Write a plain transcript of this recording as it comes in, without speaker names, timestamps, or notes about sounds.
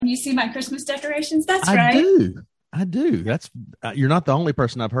you see my Christmas decorations? That's I right. I do. That's you're not the only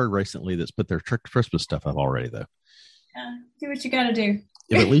person I've heard recently that's put their Christmas stuff up already, though. Do what you got to do.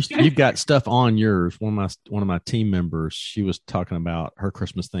 Yeah, but at least you've got stuff on yours. One of my team members, she was talking about her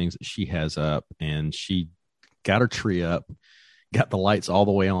Christmas things that she has up, and she got her tree up, got the lights all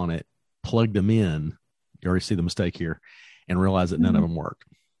the way on it, plugged them in. You already see the mistake here, and realized that none of them worked.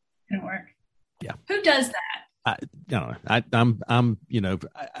 Didn't work. Yeah. Who does that? I don't know.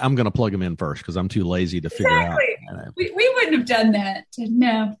 I'm going to plug them in first because I'm too lazy to figure out. We wouldn't have done that.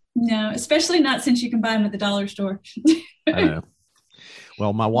 No, especially not since you can buy them at the dollar store. I know.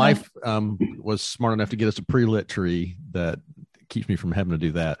 Well, my wife was smart enough to get us a pre-lit tree that keeps me from having to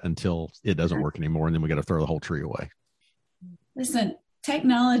do that until it doesn't work anymore, and then we got to throw the whole tree away. Listen,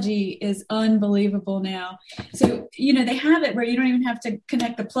 technology is unbelievable now. So, they have it where you don't even have to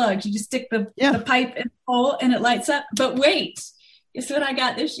connect the plugs. You just stick the pipe in the hole and it lights up. But wait, guess what I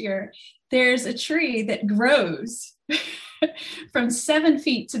got this year? There's a tree that grows from 7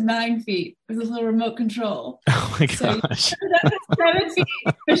 feet to 9 feet with a little remote control. Oh my gosh. So 7 feet,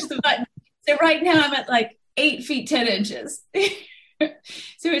 push the button. So right now I'm at like 8 feet, 10 inches.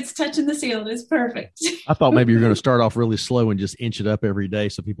 So it's touching the ceiling. It's perfect. I thought maybe you're going to start off really slow and just inch it up every day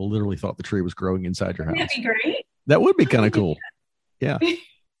so people literally thought the tree was growing inside your house. That'd be great. That would be kind of cool. Yeah.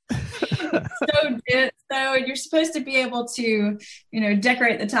 So you're supposed to be able to,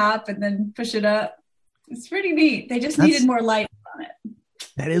 decorate the top and then push it up. It's pretty neat. They just needed more light on it.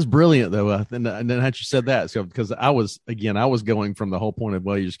 That is brilliant, though. And then had you said that, so because I was going from the whole point of,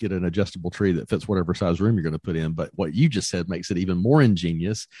 well, you just get an adjustable tree that fits whatever size room you're going to put in. But what you just said makes it even more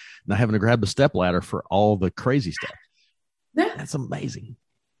ingenious, not having to grab the step ladder for all the crazy stuff. Yeah. That's amazing.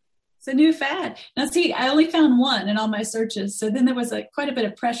 It's a new fad. Now, see, I only found one in all my searches. So then there was quite a bit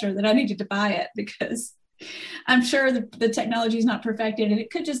of pressure that I needed to buy it because I'm sure the technology is not perfected and it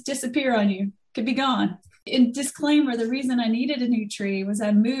could just disappear on you. Could be gone. In disclaimer, the reason I needed a new tree was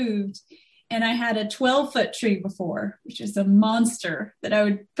I moved and I had a 12-foot tree before, which is a monster that I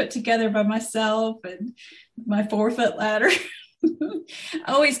would put together by myself and my 4-foot ladder.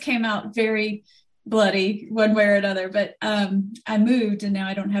 Always came out very bloody one way or another, but I moved and now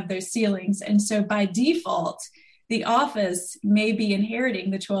I don't have those ceilings. And so by default, the office may be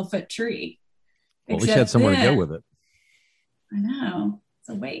inheriting the 12-foot tree. Well, at least you had somewhere to go with it. I know. It's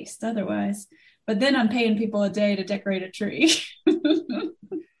a waste otherwise. But then I'm paying people a day to decorate a tree.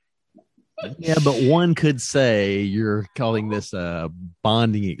 Yeah, but one could say you're calling this a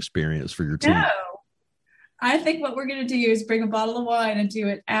bonding experience for your team. No. I think what we're going to do is bring a bottle of wine and do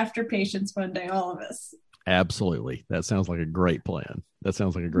it after Patience one day, all of us. Absolutely. That sounds like a great plan.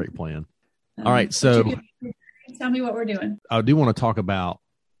 All right. So tell me what we're doing. I do want to talk about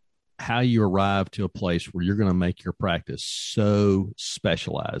how you arrive to a place where you're going to make your practice so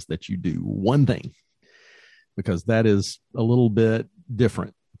specialized that you do one thing, because that is a little bit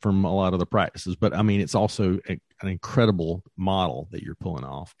different from a lot of the practices. But I mean, it's also an incredible model that you're pulling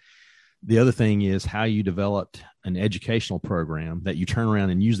off. The other thing is how you developed an educational program that you turn around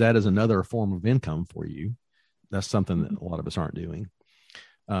and use that as another form of income for you. That's something that a lot of us aren't doing.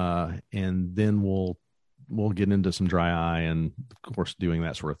 And then we'll get into some dry eye and, of course, doing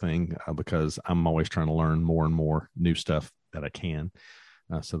that sort of thing because I'm always trying to learn more and more new stuff that I can.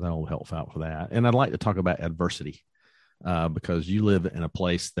 So that'll help out for that. And I'd like to talk about adversity because you live in a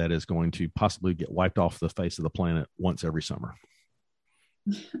place that is going to possibly get wiped off the face of the planet once every summer.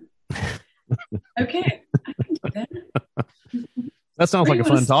 Okay. I can do that. That sounds like a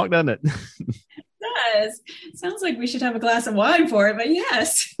fun talk, doesn't it? It does. Sounds like we should have a glass of wine for it, but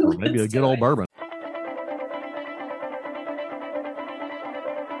yes. Or maybe a good old bourbon.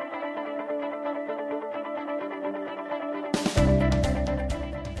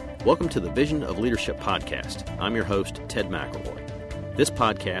 Welcome to the Vision of Leadership podcast. I'm your host, Ted McElroy. This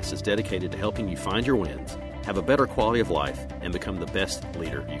podcast is dedicated to helping you find your wins, have a better quality of life, and become the best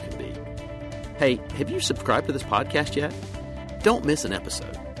leader you can be. Hey, have you subscribed to this podcast yet? Don't miss an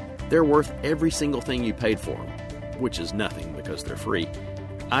episode. They're worth every single thing you paid for them, which is nothing because they're free.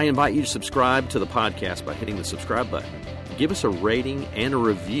 I invite you to subscribe to the podcast by hitting the subscribe button. Give us a rating and a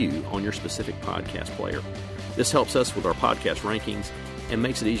review on your specific podcast player. This helps us with our podcast rankings and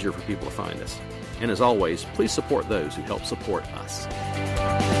makes it easier for people to find us. And as always, please support those who help support us.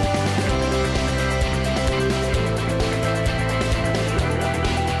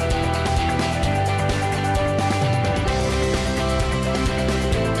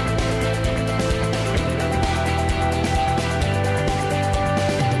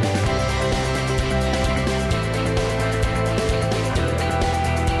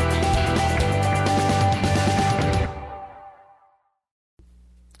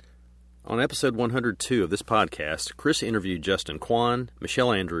 On episode 102 of this podcast, Chris interviewed Justin Kwan,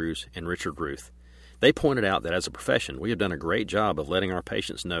 Michelle Andrews, and Richard Ruth. They pointed out that as a profession, we have done a great job of letting our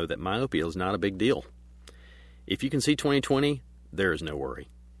patients know that myopia is not a big deal. If you can see 20/20, there is no worry.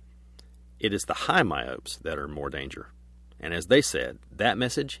 It is the high myopes that are in more danger. And as they said, that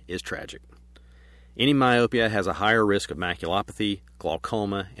message is tragic. Any myopia has a higher risk of maculopathy,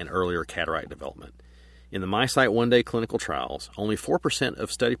 glaucoma, and earlier cataract development. In the MiSight one-day clinical trials, only 4%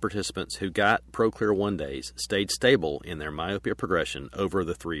 of study participants who got ProClear one-days stayed stable in their myopia progression over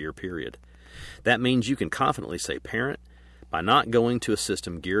the 3-year period. That means you can confidently say, parent, by not going to a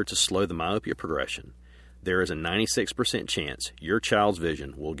system geared to slow the myopia progression, there is a 96% chance your child's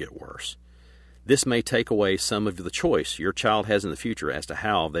vision will get worse. This may take away some of the choice your child has in the future as to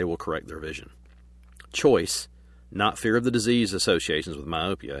how they will correct their vision. Choice, not fear of the disease associations with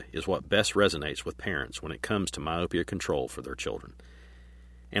myopia, is what best resonates with parents when it comes to myopia control for their children.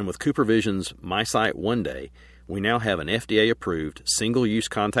 And with CooperVision's MiSight One Day, we now have an FDA-approved single-use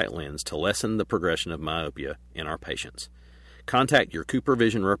contact lens to lessen the progression of myopia in our patients. Contact your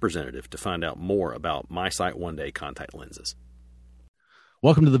CooperVision representative to find out more about MiSight One Day contact lenses.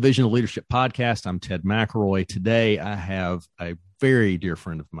 Welcome to the Vision of Leadership podcast. I'm Ted McElroy. Today, I have a very dear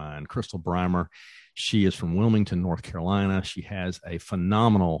friend of mine, Crystal Breimer. She is from Wilmington, North Carolina. She has a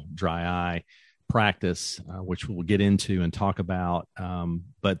phenomenal dry eye practice, which we'll get into and talk about.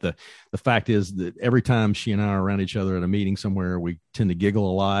 But the fact is that every time she and I are around each other at a meeting somewhere, we tend to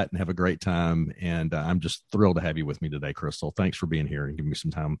giggle a lot and have a great time. And I'm just thrilled to have you with me today, Crystal. Thanks for being here and giving me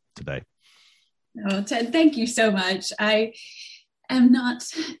some time today. Oh, Ted, thank you so much. I am not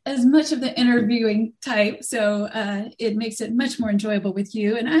as much of the interviewing type, so it makes it much more enjoyable with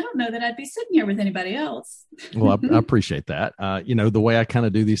you. And I don't know that I'd be sitting here with anybody else. Well, I appreciate that. The way I kind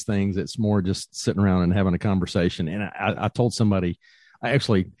of do these things, it's more just sitting around and having a conversation. And I told somebody,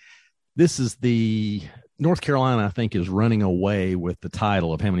 this is the North Carolina, I think, is running away with the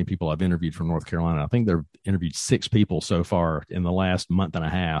title of how many people I've interviewed from North Carolina. I think they've interviewed 6 people so far in the last month and a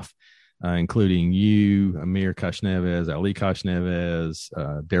half. Including you, Amir Kashneves, Ali Kashneves,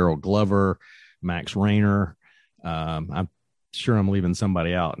 Daryl Glover, Max Rayner. I'm sure I'm leaving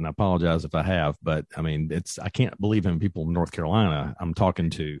somebody out, and I apologize if I have, but I mean, I can't believe in people in North Carolina I'm talking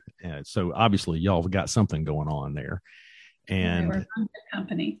to. So obviously y'all have got something going on there. And we're from the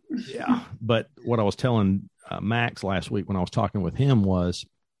company. Yeah. But what I was telling Max last week when I was talking with him was,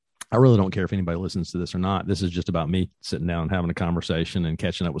 I really don't care if anybody listens to this or not. This is just about me sitting down, having a conversation and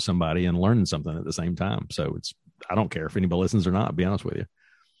catching up with somebody and learning something at the same time. So I don't care if anybody listens or not, to be honest with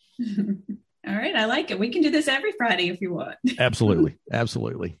you. All right. I like it. We can do this every Friday if you want. Absolutely.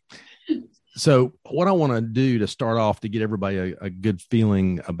 Absolutely. So what I want to do to start off to get everybody a good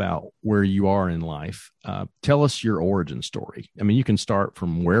feeling about where you are in life, tell us your origin story. I mean, you can start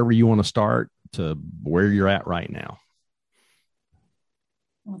from wherever you want to start to where you're at right now.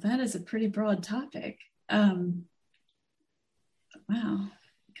 Well, that is a pretty broad topic. Wow. Come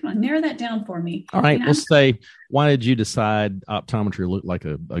on, narrow that down for me. All right. Let's say, why did you decide optometry looked like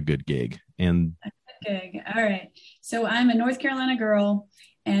a good gig? And a good gig. All right. So I'm a North Carolina girl,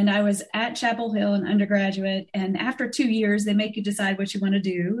 and I was at Chapel Hill, an undergraduate. And after 2 years, they make you decide what you want to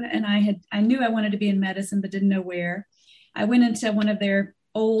do. And I knew I wanted to be in medicine, but didn't know where. I went into one of their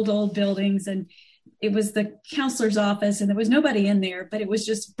old buildings, and it was the counselor's office, and there was nobody in there, but it was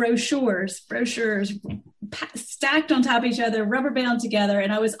just brochures stacked on top of each other, rubber bound together.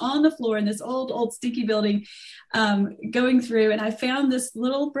 And I was on the floor in this old stinky building, going through, and I found this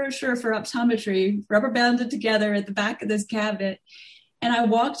little brochure for optometry, rubber bounded together at the back of this cabinet. And I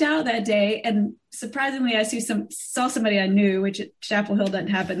walked out that day, and surprisingly, I saw somebody I knew, which at Chapel Hill doesn't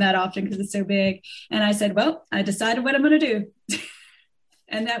happen that often because it's so big. And I said, well, I decided what I'm going to do.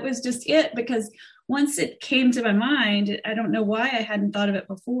 And that was just it, because once it came to my mind, I don't know why I hadn't thought of it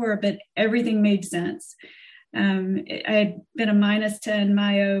before, but everything made sense. I had been a -10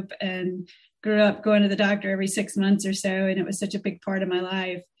 myope and grew up going to the doctor every 6 months or so. And it was such a big part of my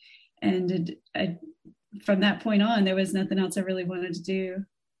life. And from that point on, there was nothing else I really wanted to do.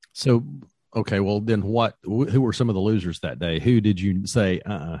 So, okay, well then who were some of the losers that day? Who did you say,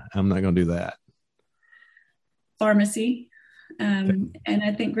 I'm not going to do that? Pharmacy. And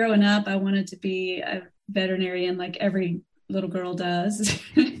I think growing up, I wanted to be a veterinarian like every little girl does.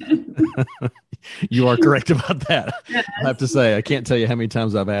 You are correct about that. Yes. I have to say, I can't tell you how many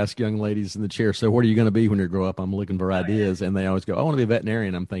times I've asked young ladies in the chair, so what are you going to be when you grow up? I'm looking for ideas. And they always go, I want to be a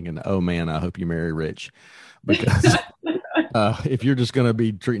veterinarian. I'm thinking, oh man, I hope you marry rich, because if you're just going to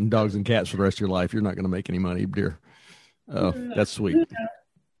be treating dogs and cats for the rest of your life, you're not going to make any money, dear. Oh, that's sweet.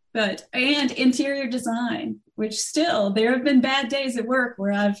 and interior design, which still there have been bad days at work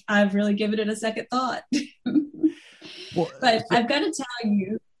where I've really given it a second thought. But I've got to tell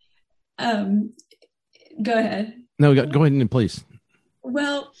you, go ahead. No, go ahead and please.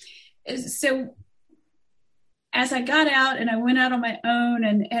 Well, so as I got out and I went out on my own,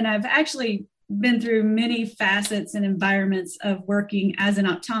 and I've actually been through many facets and environments of working as an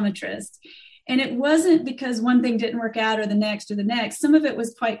optometrist. And it wasn't because one thing didn't work out or the next. Some of it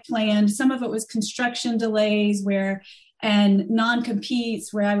was quite planned. Some of it was construction delays and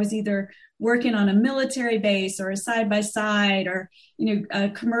non-competes where I was either working on a military base or a side-by-side or, a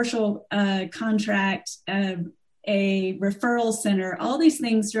commercial contract, a referral center, all these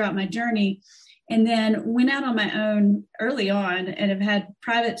things throughout my journey. And then went out on my own early on and have had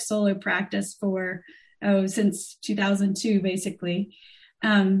private solo practice since 2002, basically.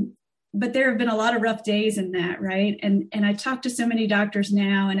 But there have been a lot of rough days in that, right? And I talk to so many doctors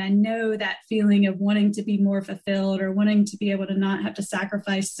now, and I know that feeling of wanting to be more fulfilled or wanting to be able to not have to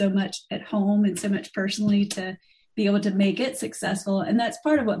sacrifice so much at home and so much personally to be able to make it successful. And that's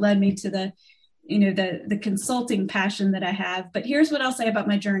part of what led me to the consulting passion that I have. But here's what I'll say about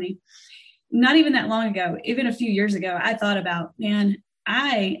my journey. Not even that long ago, even a few years ago, I thought about, man,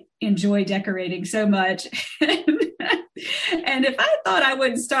 I enjoy decorating so much. And if I thought I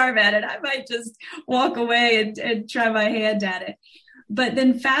wouldn't starve at it, I might just walk away and try my hand at it. But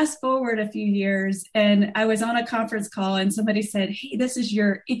then fast forward a few years, and I was on a conference call and somebody said, hey, this is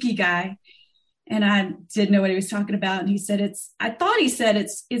your ikigai. And I didn't know what he was talking about. And he said,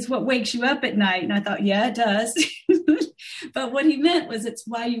 it's what wakes you up at night. And I thought, yeah, it does. But what he meant was it's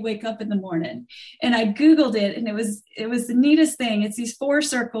why you wake up in the morning. And I Googled it, and it was the neatest thing. It's these 4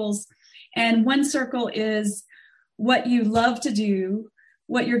 circles. And one circle is what you love to do,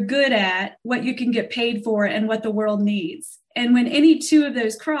 what you're good at, what you can get paid for, and what the world needs. And when any 2 of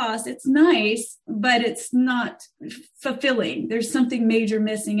those cross, it's nice, but it's not fulfilling. There's something major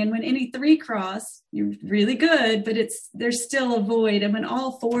missing. And when any 3 cross, you're really good, but there's still a void. And when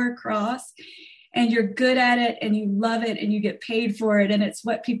all 4 cross and you're good at it and you love it and you get paid for it and it's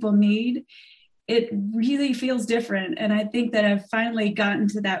what people need, it really feels different. And I think that I've finally gotten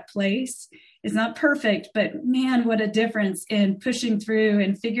to that place. It's not perfect, but man, what a difference in pushing through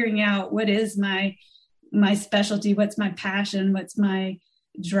and figuring out what is my specialty, what's my passion, what's my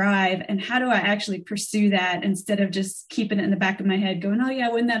drive, and how do I actually pursue that instead of just keeping it in the back of my head going, oh yeah,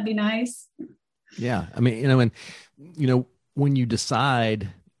 wouldn't that be nice? Yeah. I mean, when you decide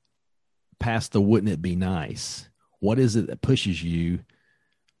past the wouldn't it be nice, what is it that pushes you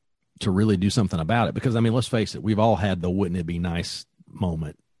to really do something about it? Because let's face it, we've all had the wouldn't it be nice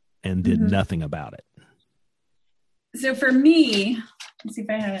moment and did nothing about it. So for me, let's see if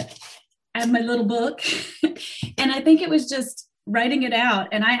I have it. I have my little book, and I think it was just writing it out.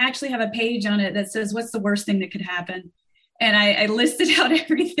 And I actually have a page on it that says, what's the worst thing that could happen? And I listed out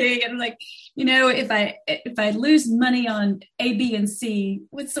everything. And I'm like, if I lose money on A, B, and C,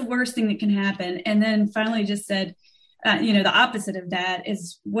 what's the worst thing that can happen? And then finally just said, the opposite of that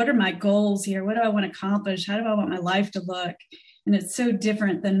is, what are my goals here? What do I want to accomplish? How do I want my life to look? And it's so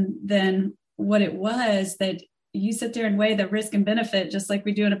different than what it was, that you sit there and weigh the risk and benefit, just like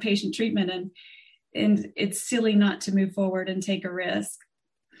we do in a patient treatment. And it's silly not to move forward and take a risk.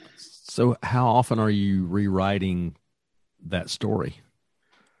 So how often are you rewriting that story?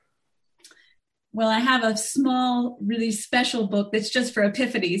 Well, I have a small, really special book that's just for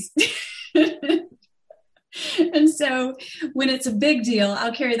epiphanies. And so when it's a big deal,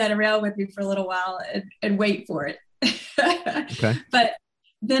 I'll carry that around with me for a little while and wait for it. Okay. But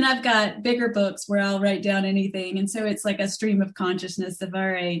then I've got bigger books where I'll write down anything. And so it's like a stream of consciousness of, all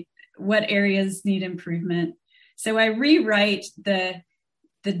right, what areas need improvement? So I rewrite the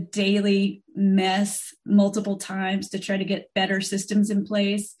daily mess multiple times to try to get better systems in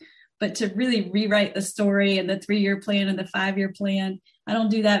place. But to really rewrite the story and the 3-year plan and the 5-year plan, I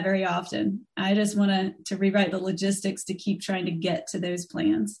don't do that very often. I just want to rewrite the logistics to keep trying to get to those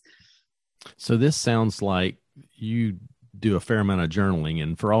plans. So this sounds like you do a fair amount of journaling.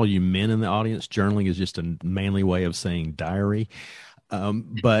 And for all you men in the audience, journaling is just a manly way of saying diary.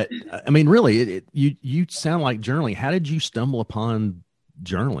 But really, you sound like journaling. How did you stumble upon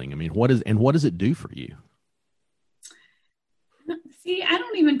journaling? What does it do for you? See, I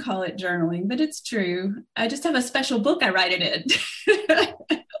don't even call it journaling, but it's true. I just have a special book I write it in.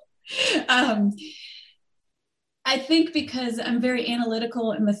 I think because I'm very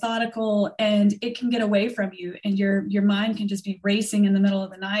analytical and methodical, and it can get away from you, and your mind can just be racing in the middle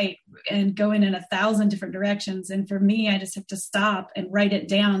of the night and going in 1,000 different directions. And for me, I just have to stop and write it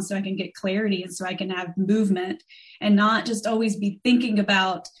down so I can get clarity and so I can have movement and not just always be thinking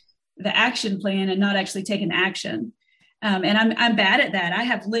about the action plan and not actually taking action. And I'm bad at that. I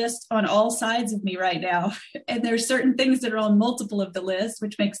have lists on all sides of me right now, and there's certain things that are on multiple of the list,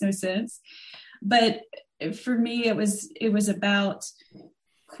 which makes no sense. But for me, it was about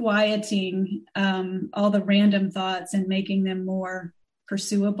quieting all the random thoughts and making them more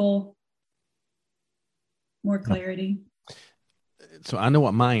pursuable, more clarity. So I know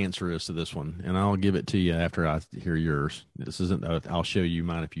what my answer is to this one, and I'll give it to you after I hear yours. This isn't, I'll show you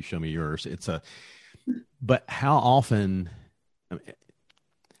mine if you show me yours. But how often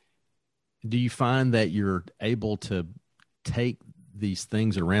do you find that you're able to take these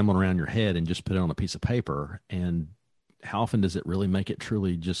things that are rambling around your head and just put it on a piece of paper? And how often does it really make it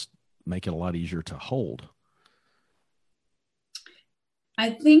a lot easier to hold? I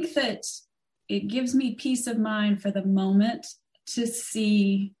think that it gives me peace of mind for the moment to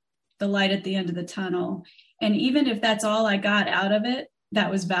see the light at the end of the tunnel. And even if that's all I got out of it, that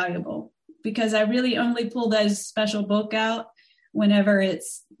was valuable, because I really only pull that special book out whenever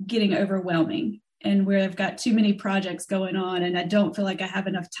it's getting overwhelming and where I've got too many projects going on and I don't feel like I have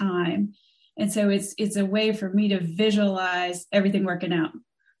enough time. And so it's a way for me to visualize everything working out,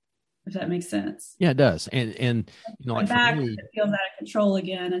 if that makes sense. Yeah, it does. And like back, for me, it feels out of control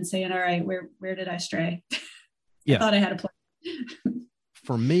again and saying, all right, where did I stray? Yeah. I thought I had a plan.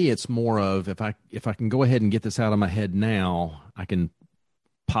 For me, it's more of if I can go ahead and get this out of my head now, I can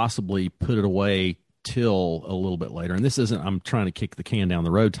possibly put it away till a little bit later. And this isn't, I'm trying to kick the can down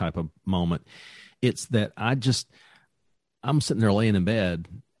the road type of moment. It's that I'm sitting there laying in bed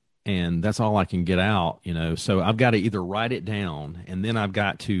and that's all I can get out, so I've got to either write it down, and then I've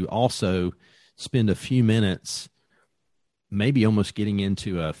got to also spend a few minutes, maybe almost getting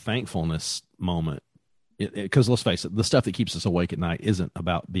into a thankfulness moment. Because let's face it, the stuff that keeps us awake at night isn't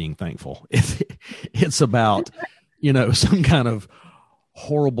about being thankful. It's about, some kind of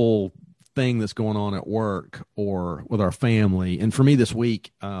horrible thing that's going on at work or with our family. And for me this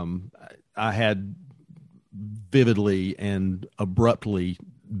week, I had vividly and abruptly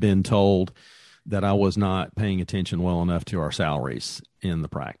been told that I was not paying attention well enough to our salaries in the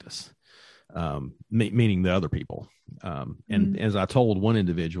practice, meaning the other people. And as I told one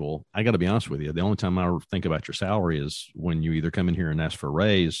individual, I got to be honest with you, the only time I think about your salary is when you either come in here and ask for a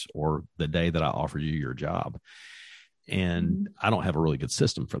raise or the day that I offer you your job. And I don't have a really good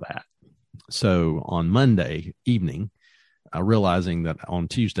system for that. So on Monday evening, realizing that on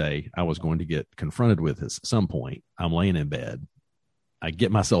Tuesday I was going to get confronted with this at some point, I'm laying in bed. I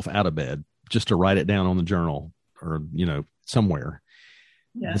get myself out of bed just to write it down on the journal or, somewhere.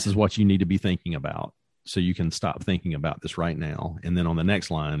 Yeah. This is what you need to be thinking about, so you can stop thinking about this right now. And then on the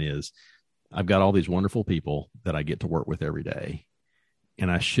next line is, I've got all these wonderful people that I get to work with every day, and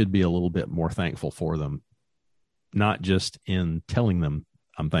I should be a little bit more thankful for them, not just in telling them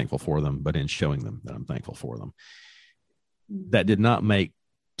I'm thankful for them, but in showing them that I'm thankful for them. That did not make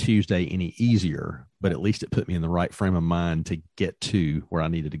Tuesday any easier, but at least it put me in the right frame of mind to get to where I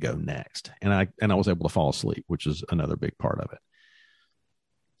needed to go next. And I was able to fall asleep, which is another big part of it.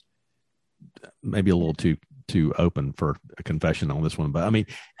 Maybe a little too open for a confession on this one, but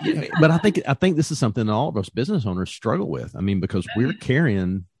but I think this is something all of us business owners struggle with. Because we're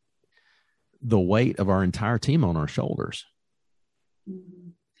carrying the weight of our entire team on our shoulders.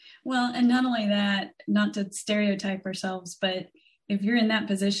 Well, and not only that, not to stereotype ourselves, but if you're in that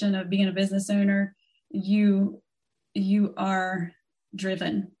position of being a business owner, you are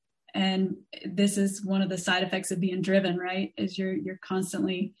driven. And this is one of the side effects of being driven, right? Is you're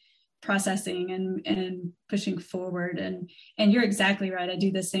constantly processing and pushing forward. And you're exactly right. I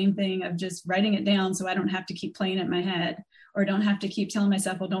do the same thing of just writing it down so I don't have to keep playing it in my head, or don't have to keep telling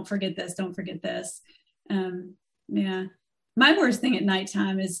myself, well, don't forget this, don't forget this. Yeah. My worst thing at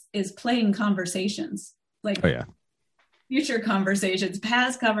nighttime is playing conversations, like future conversations,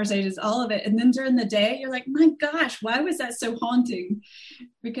 past conversations, all of it. And then during the day, you're like, my gosh, why was that so haunting?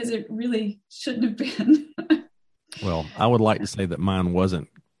 Because it really shouldn't have been. Well, I would like to say that mine wasn't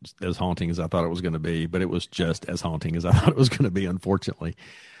as haunting as I thought it was going to be, but it was just as haunting as I thought it was going to be, unfortunately.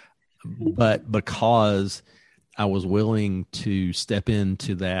 But because I was willing to step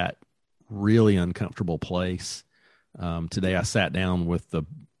into that really uncomfortable place, today I sat down with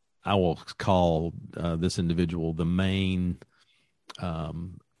I will call this individual the main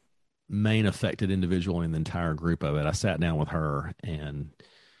affected individual in the entire group of it. I sat down with her and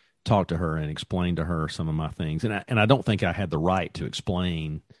talked to her and explained to her some of my things. And I don't think I had the right to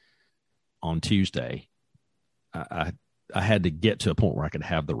explain on Tuesday. I had to get to a point where I could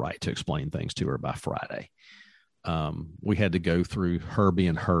have the right to explain things to her by Friday. We had to go through her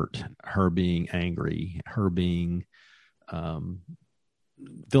being hurt, her being angry, her being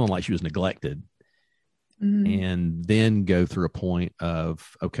feeling like she was neglected, and then go through a point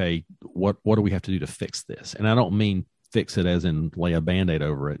of, okay, what do we have to do to fix this? And I don't mean fix it as in lay a Band-Aid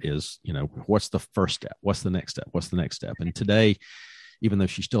over it. Is, what's the first step? What's the next step? What's the next step? And today, even though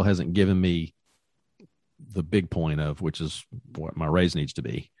she still hasn't given me the big point of, which is what my raise needs to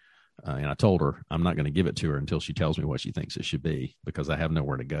be, and I told her I'm not going to give it to her until she tells me what she thinks it should be, because I have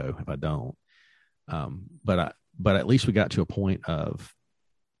nowhere to go if I don't. But at least we got to a point of,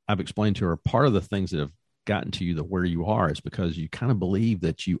 I've explained to her, part of the things that have gotten to you where you are is because you kind of believe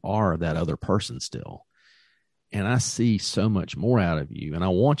that you are that other person still. And I see so much more out of you, and I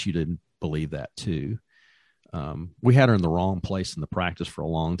want you to believe that too. We had her in the wrong place in the practice for a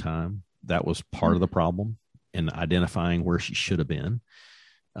long time. That was part of the problem in identifying where she should have been.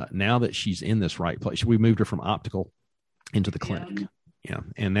 Now that she's in this right place, we moved her from optical into the clinic. Yeah.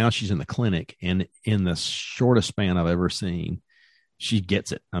 And now she's in the clinic, and in the shortest span I've ever seen, she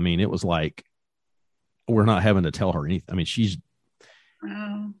gets it. I mean, it was like, we're not having to tell her anything. I mean, she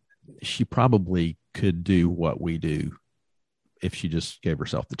probably could do what we do if she just gave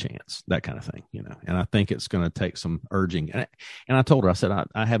herself the chance, that kind of thing, and I think it's going to take some urging. And I told her, I said,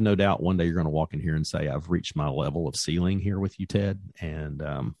 I have no doubt one day you're going to walk in here and say, I've reached my level of ceiling here with you, Ted. And,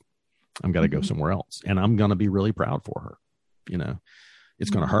 I'm going to go somewhere else, and I'm going to be really proud for her.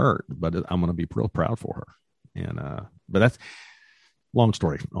 It's going to hurt, but I'm going to be real proud for her. And, but that's long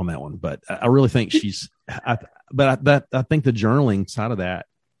story on that one, but I really think I think the journaling side of that,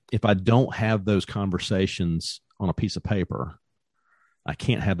 if I don't have those conversations on a piece of paper, I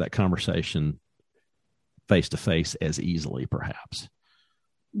can't have that conversation face to face as easily, perhaps.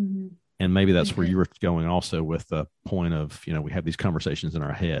 Mm-hmm. And maybe that's where you were going also with the point of, we have these conversations in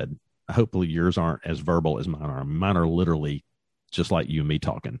our head. Hopefully yours aren't as verbal as mine are. Mine are literally just like you and me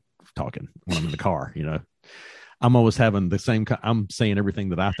talking when I'm in the car. I'm always having the same, I'm saying everything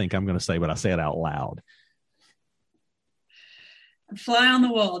that I think I'm going to say, but I say it out loud. Fly on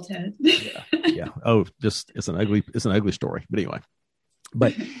the wall, Ted. Yeah. Oh, it's an ugly story. But anyway,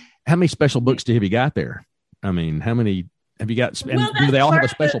 how many special books have you got there? I mean, how many have you got? And do they all have a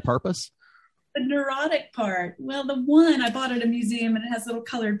special purpose? The neurotic part. Well, the one I bought at a museum, and it has little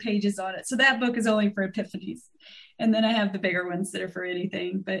colored pages on it. So that book is only for epiphanies. And then I have the bigger ones that are for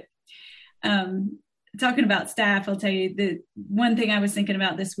anything. But talking about staff, I'll tell you the one thing I was thinking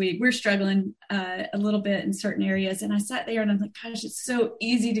about this week. We're struggling a little bit in certain areas. And I sat there and I'm like, gosh, it's so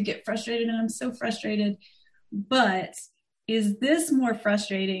easy to get frustrated. And I'm so frustrated. But is this more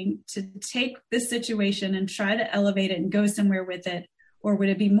frustrating to take this situation and try to elevate it and go somewhere with it? Or would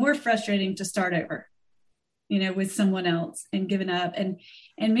it be more frustrating to start over, with someone else and giving up? And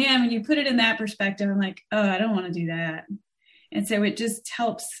man, when you put it in that perspective, I'm like, oh, I don't want to do that. And so it just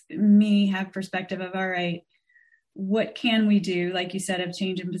helps me have perspective of, all right, what can we do? Like you said, of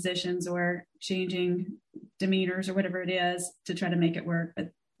changing positions or changing demeanors or whatever it is to try to make it work.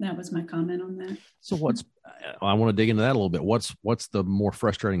 But that was my comment on that. So I want to dig into that a little bit. What's the more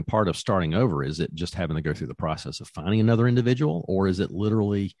frustrating part of starting over? Is it just having to go through the process of finding another individual, or is it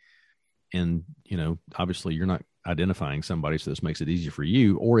literally, and obviously you're not identifying somebody, so this makes it easier for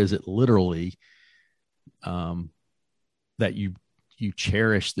you, or is it literally, that you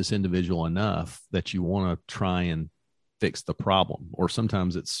cherish this individual enough that you want to try and fix the problem? Or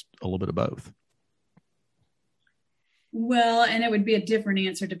sometimes it's a little bit of both. Well, and it would be a different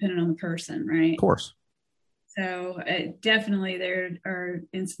answer depending on the person, right? Of course. So definitely there are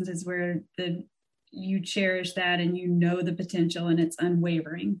instances where you cherish that and the potential and it's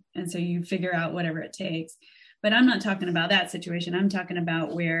unwavering. And so you figure out whatever it takes. But I'm not talking about that situation. I'm talking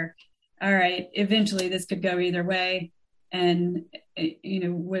about where, all right, eventually this could go either way. And,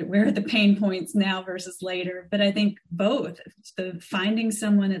 where are the pain points now versus later? But I think both, the finding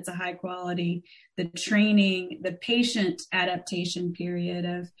someone that's a high quality, the training, the patient adaptation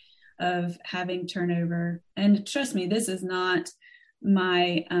period of having turnover. And trust me, this is not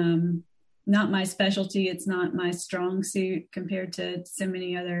my specialty. It's not my strong suit compared to so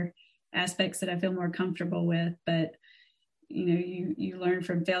many other aspects that I feel more comfortable with. But, you learn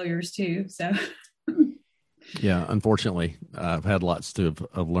from failures too. So yeah, unfortunately, I've had lots of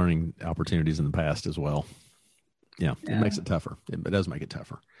learning opportunities in the past as well. Yeah, it makes it tougher. It does make it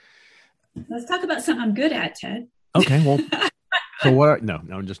tougher. Let's talk about something I'm good at, Ted. Okay, well, So what? No,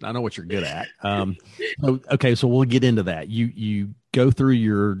 I know what you're good at. Okay, so we'll get into that. You go through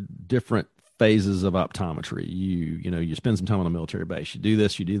your different phases of optometry. You spend some time on a military base. You do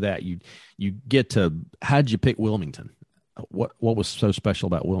this, you do that. You get to. How'd you pick Wilmington? What was so special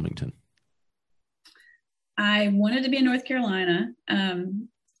about Wilmington? I wanted to be in North Carolina.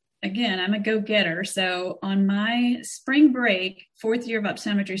 Again, I'm a go-getter. So on my spring break, 4th year of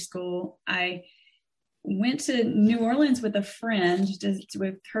optometry school, I went to New Orleans with a friend, just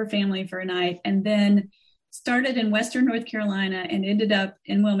with her family for a night, and then started in Western North Carolina and ended up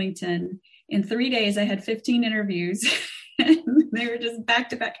in Wilmington. In 3 days, I had 15 interviews. They were just back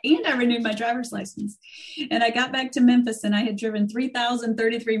to back. And I renewed my driver's license. And I got back to Memphis and I had driven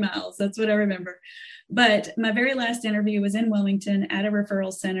 3,033 miles. That's what I remember. But my very last interview was in Wilmington at a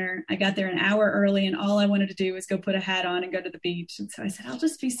referral center. I got there an hour early and all I wanted to do was go put a hat on and go to the beach. And so I said, I'll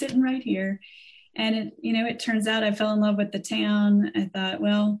just be sitting right here. And it turns out I fell in love with the town. I thought,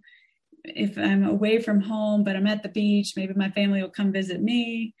 well, if I'm away from home, but I'm at the beach, maybe my family will come visit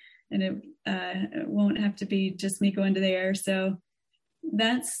me and it won't have to be just me going to there. So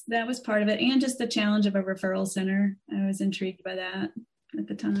that was part of it. And just the challenge of a referral center. I was intrigued by that at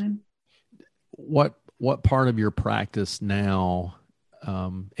the time. What part of your practice now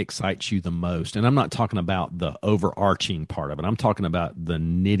excites you the most? And I'm not talking about the overarching part of it. I'm talking about the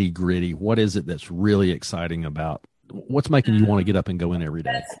nitty gritty. What is it that's really exciting about what's making you want to get up and go in every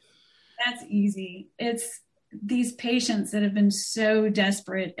day? That's easy. It's these patients that have been so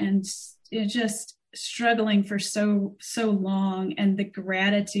desperate and just struggling for so long, and the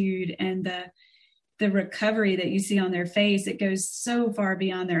gratitude and the recovery that you see on their face, it goes so far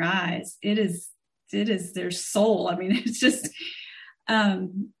beyond their eyes. It is their soul. I mean, it's just,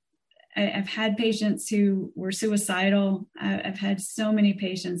 I've had patients who were suicidal. I've had so many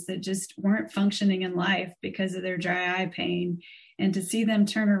patients that just weren't functioning in life because of their dry eye pain. And to see them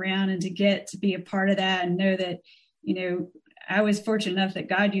turn around and to get to be a part of that and know that, I was fortunate enough that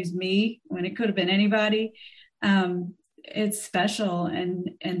God used me when it could have been anybody. It's special. And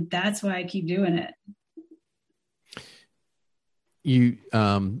that's why I keep doing it.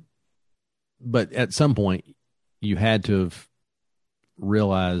 But at some point you had to have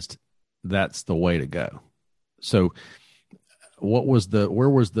realized that's the way to go. So where was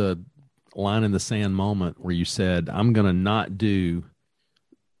the line in the sand moment where you said, I'm going to not do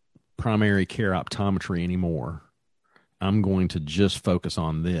primary care optometry anymore. I'm going to just focus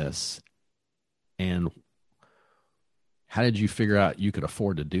on this. And how did you figure out you could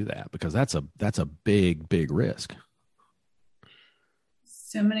afford to do that? Because that's a big, big risk.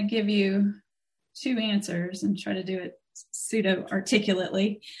 So I'm going to give you 2 answers and try to do it pseudo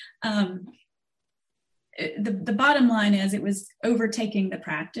articulately. The bottom line is it was overtaking the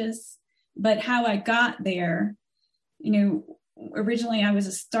practice, but how I got there, originally I was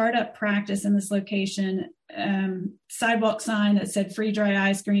a startup practice in this location, sidewalk sign that said free dry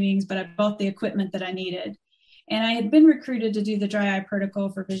eye screenings, but I bought the equipment that I needed. And I had been recruited to do the dry eye protocol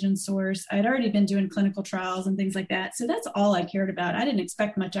for Vision Source. I had already been doing clinical trials and things like that. So that's all I cared about. I didn't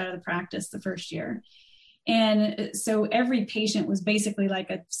expect much out of the practice the first year. And so every patient was basically like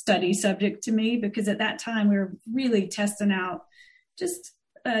a study subject to me, because at that time we were really testing out just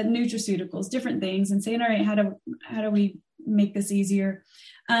nutraceuticals, different things, and saying, all right, how do we make this easier?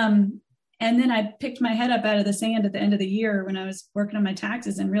 And then I picked my head up out of the sand at the end of the year when I was working on my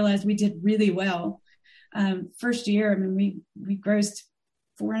taxes and realized we did really well. First year, I mean, we grossed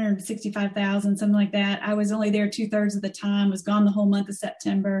 $465,000, something like that. I was only there 2/3 of the time, was gone the whole month of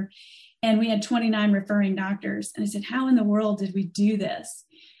September. And we had 29 referring doctors. And I said, how in the world did we do this?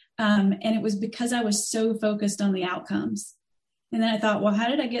 And it was because I was so focused on the outcomes. And then I thought, well, how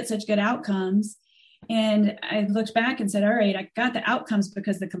did I get such good outcomes? And I looked back and said, all right, I got the outcomes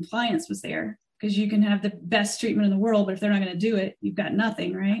because the compliance was there. Because you can have the best treatment in the world, but if they're not going to do it, you've got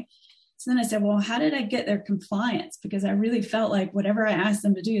nothing, right? So then I said, well, how did I get their compliance? Because I really felt like whatever I asked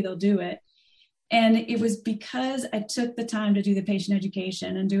them to do, they'll do it. And it was because I took the time to do the patient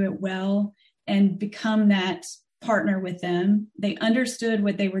education and do it well and become that partner with them. They understood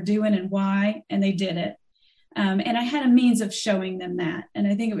what they were doing and why, and they did it. And I had a means of showing them that. And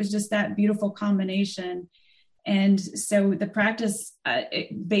I think it was just that beautiful combination. And so the practice,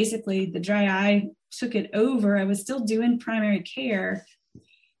 basically the dry eye took it over. I was still doing primary care,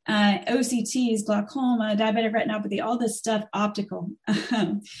 OCTs, glaucoma, diabetic retinopathy, all this stuff, optical.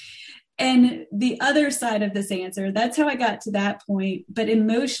 And the other side of this answer, that's how I got to that point. But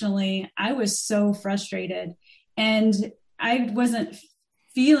emotionally, I was so frustrated and I wasn't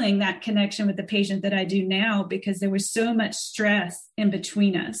feeling that connection with the patient that I do now because there was so much stress in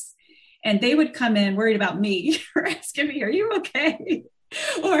between us. And they would come in worried about me or asking me, are you okay?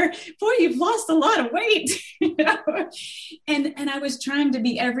 Or, boy, you've lost a lot of weight. You know? And I was trying to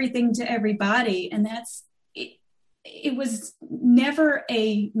be everything to everybody. And it was never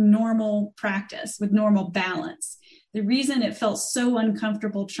a normal practice with normal balance. The reason it felt so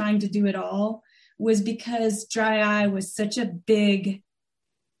uncomfortable trying to do it all was because dry eye was such a big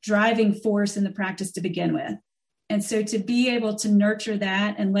driving force in the practice to begin with. And so to be able to nurture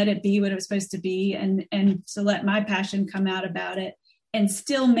that and let it be what it was supposed to be, and to let my passion come out about it and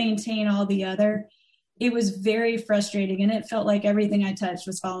still maintain all the other, it was very frustrating. And it felt like everything I touched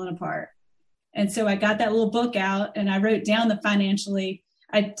was falling apart. And so I got that little book out and I wrote down the financially.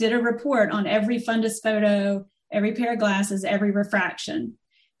 I did a report on every fundus photo, every pair of glasses, every refraction.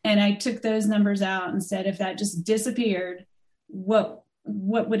 And I took those numbers out and said, if that just disappeared, what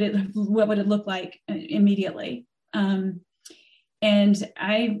would it look like immediately? And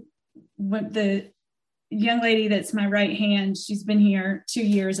the young lady that's my right hand, she's been here 2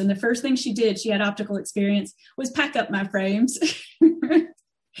 years. And the first thing she did, she had optical experience, was pack up my frames.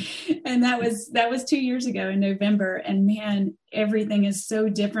 And that was 2 years ago in November. And man, everything is so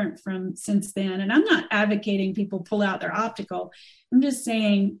different from since then. And I'm not advocating people pull out their optical. I'm just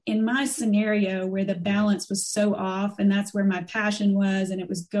saying, in my scenario where the balance was so off, and that's where my passion was, and it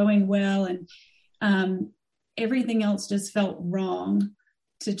was going well, and everything else just felt wrong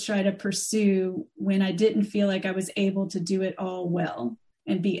to try to pursue when I didn't feel like I was able to do it all well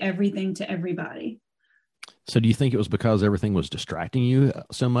and be everything to everybody. So do you think it was because everything was distracting you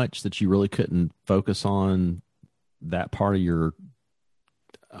so much that you really couldn't focus on that part of your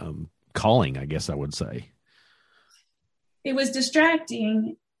calling, I guess I would say? It was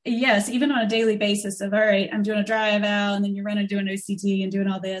distracting, yes, even on a daily basis of, all right, I'm doing a dry eval, and then you're running, doing OCT and doing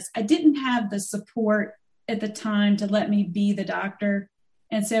all this. I didn't have the support at the time to let me be the doctor.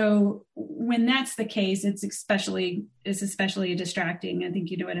 And so when that's the case, it's especially distracting. I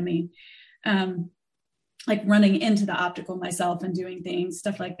think you know what I mean. Like running into the optical myself and doing things,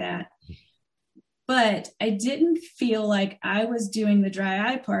 stuff like that. But I didn't feel like I was doing the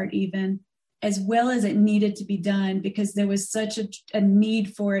dry eye part even as well as it needed to be done, because there was such a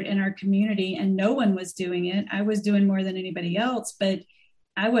need for it in our community and no one was doing it. I was doing more than anybody else, but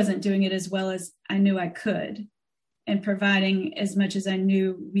I wasn't doing it as well as I knew I could, and providing as much as I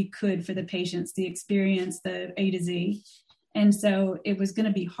knew we could for the patients, the experience, the A to Z. And so it was going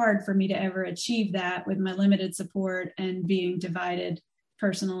to be hard for me to ever achieve that with my limited support and being divided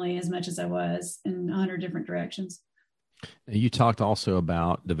personally as much as I was in 100 different directions. You talked also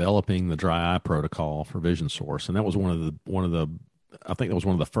about developing the dry eye protocol for Vision Source, and that was one of the I think that was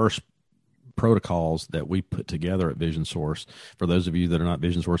one of the first protocols that we put together at Vision Source. For those of you that are not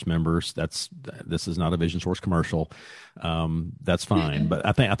Vision Source members, this is not a Vision Source commercial. That's fine, but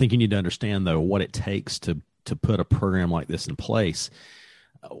I think you need to understand though what it takes to put a program like this in place.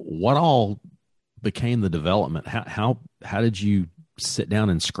 What all became the development? How did you sit down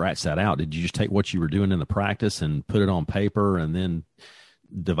and scratch that out? Did you just take what you were doing in the practice and put it on paper and then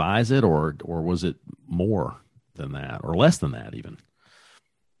devise it, or was it more than that, or less than that even?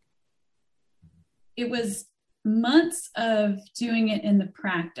 It was months of doing it in the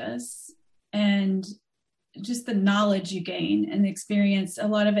practice and just the knowledge you gain and the experience, a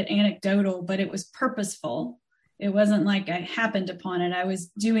lot of it anecdotal, but it was purposeful. It wasn't like I happened upon it. I was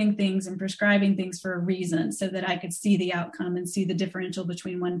doing things and prescribing things for a reason so that I could see the outcome and see the differential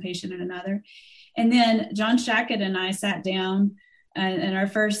between one patient and another. And then John Shackett and I sat down, and our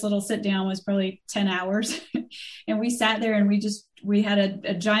first little sit down was probably 10 hours. And we sat there and we had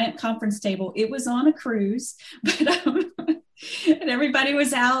a giant conference table. It was on a cruise, but and everybody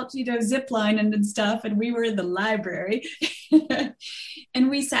was out, ziplining and stuff. And we were in the library and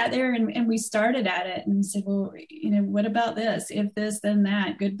we sat there and we started at it and said, well, what about this? If this, then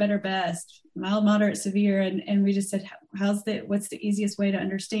that, good, better, best, mild, moderate, severe. And we just said, what's the easiest way to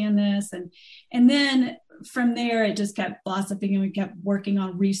understand this? And then from there, it just kept blossoming and we kept working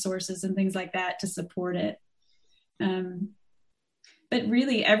on resources and things like that to support it. But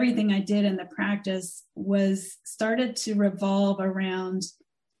really everything I did in the practice started to revolve around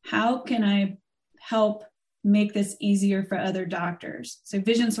how can I help make this easier for other doctors? So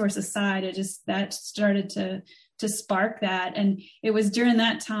Vision Source aside, that started to spark that. And it was during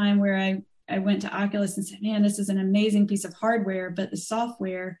that time where I went to Oculus and said, man, this is an amazing piece of hardware, but the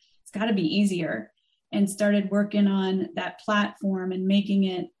software, it's got to be easier, and started working on that platform and making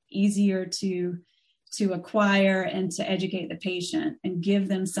it easier to acquire and to educate the patient and give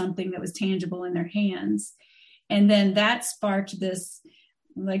them something that was tangible in their hands. And then that sparked this,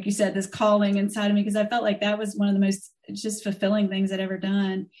 like you said, this calling inside of me, because I felt like that was one of the most just fulfilling things I'd ever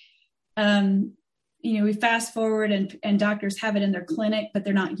done. We fast forward and doctors have it in their clinic, but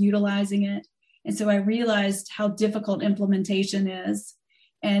they're not utilizing it. And so I realized how difficult implementation is.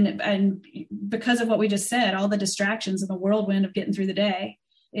 And because of what we just said, all the distractions in the whirlwind of getting through the day,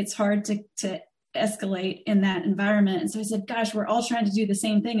 it's hard to escalate in that environment. And so I said, gosh, we're all trying to do the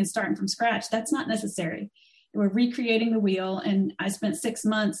same thing and starting from scratch. That's not necessary. We're recreating the wheel. And I spent 6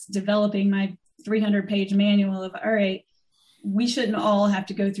 months developing my 300-page manual of, all right, we shouldn't all have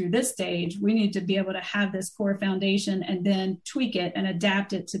to go through this stage. We need to be able to have this core foundation and then tweak it and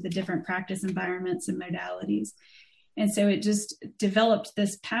adapt it to the different practice environments and modalities. And so it just developed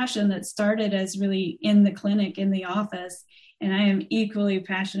this passion that started as really in the clinic, in the office. And I am equally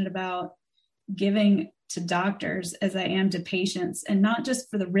passionate about giving to doctors as I am to patients, and not just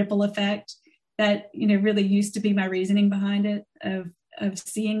for the ripple effect that, really used to be my reasoning behind it of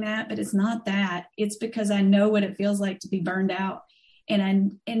seeing that, but it's not that. It's because I know what it feels like to be burned out.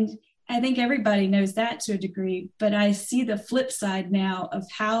 And I think everybody knows that to a degree, but I see the flip side now of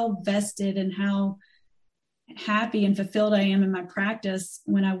how vested and how happy and fulfilled I am in my practice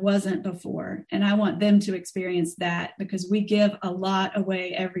when I wasn't before. And I want them to experience that, because we give a lot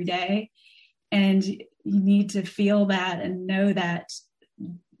away every day, and you need to feel that and know that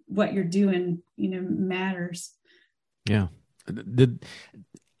what you're doing, matters. Yeah. And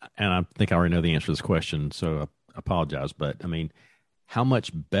I think I already know the answer to this question, so I apologize, but I mean, how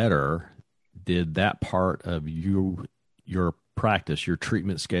much better did that part of your practice, your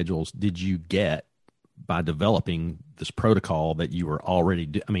treatment schedules, did you get by developing this protocol that you were already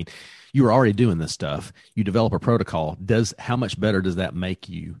you were already doing this stuff? You develop a protocol. How much better does that make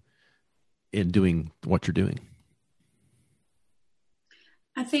you in doing what you're doing?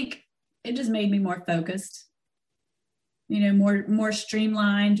 I think it just made me more focused, more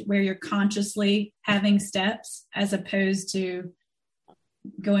streamlined, where you're consciously having steps as opposed to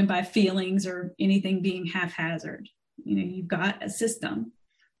going by feelings or anything being haphazard. You've got a system.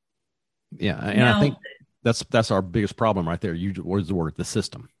 Yeah. And I think that's our biggest problem right there. You use the word, the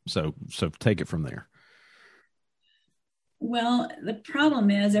system. So take it from there. Well, the problem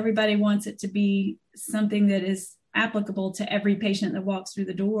is everybody wants it to be something that is applicable to every patient that walks through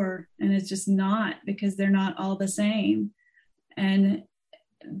the door. And it's just not, because they're not all the same. And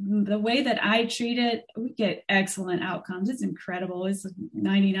the way that I treat it, we get excellent outcomes. It's incredible. It's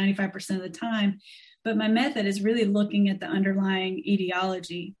 95% of the time. But my method is really looking at the underlying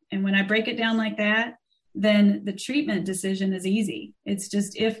etiology. And when I break it down like that, then the treatment decision is easy. It's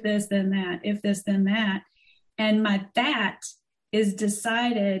just if this, then that, if this, then that. And my that is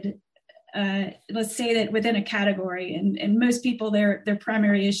decided, let's say that within a category, and most people, their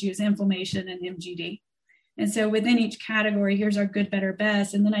primary issue is inflammation and MGD. And so within each category, here's our good, better,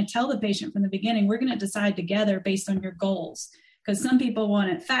 best. And then I tell the patient from the beginning, we're going to decide together based on your goals. Because some people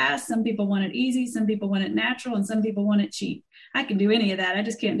want it fast, some people want it easy, some people want it natural, and some people want it cheap. I can do any of that. I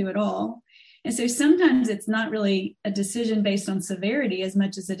just can't do it all. And so sometimes it's not really a decision based on severity as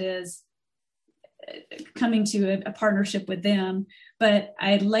much as it is coming to a partnership with them. But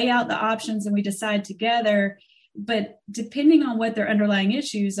I lay out the options and we decide together. But depending on what their underlying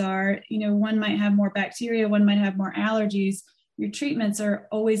issues are, one might have more bacteria, one might have more allergies. Your treatments are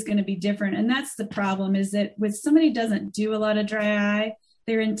always going to be different. And that's the problem, is that when somebody doesn't do a lot of dry eye,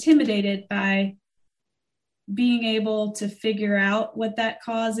 they're intimidated by being able to figure out what that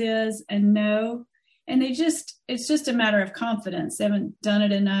cause is and know. And it's just a matter of confidence. They haven't done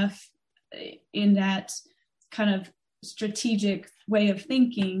it enough in that kind of strategic way of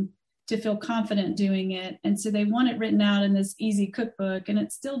thinking to feel confident doing it. And so they want it written out in this easy cookbook, and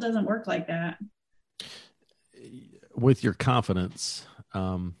it still doesn't work like that. With your confidence,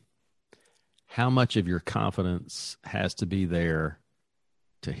 how much of your confidence has to be there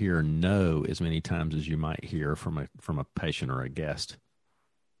to hear no as many times as you might hear from a patient or a guest?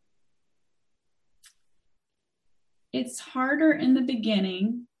 It's harder in the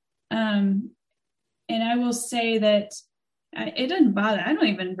beginning. And I will say that it doesn't bother. I don't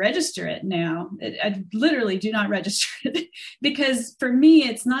even register it now. I literally do not register it because for me,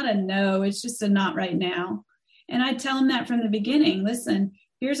 it's not a no, it's just a not right now. And I tell them that from the beginning. Listen,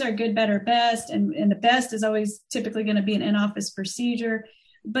 here's our good, better, best. And the best is always typically going to be an in-office procedure.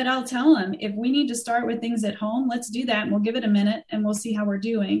 But I'll tell them, if we need to start with things at home, let's do that. And we'll give it a minute and we'll see how we're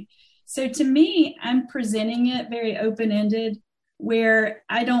doing. So to me, I'm presenting it very open-ended, where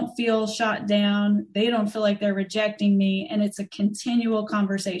I don't feel shot down. They don't feel like they're rejecting me. And it's a continual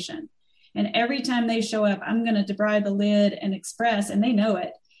conversation. And every time they show up, I'm going to debride the lid and express, and they know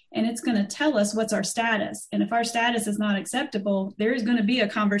it. And it's going to tell us what's our status. And if our status is not acceptable, there is going to be a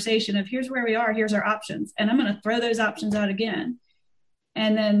conversation of here's where we are, here's our options. And I'm going to throw those options out again.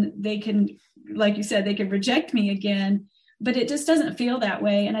 And then they can, like you said, they could reject me again, but it just doesn't feel that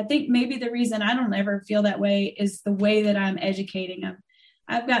way. And I think maybe the reason I don't ever feel that way is the way that I'm educating them.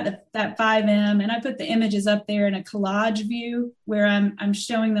 I've got that 5M, and I put the images up there in a collage view where I'm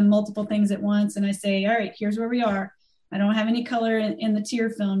showing them multiple things at once. And I say, all right, here's where we are. I don't have any color in the tear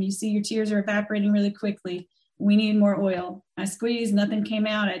film. You see your tears are evaporating really quickly. We need more oil. I squeezed, nothing came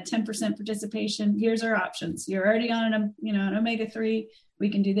out. I had 10% participation. Here's our options. You're already on an omega-3. We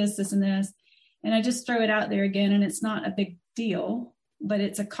can do this, this, and this. And I just throw it out there again, and it's not a big deal, but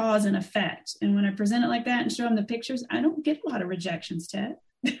it's a cause and effect. And when I present it like that and show them the pictures, I don't get a lot of rejections, Ted.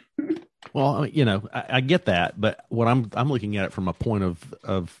 Well, I get that, but what I'm looking at it from a point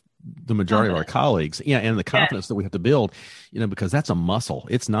of the majority of our colleagues, and the confidence that we have to build, because that's a muscle.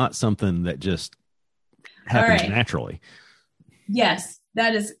 It's not something that just happens naturally. Yes,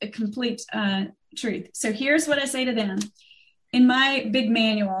 that is a complete truth. So here's what I say to them in my big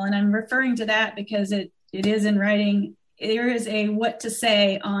manual, and I'm referring to that because it is in writing. There is a what to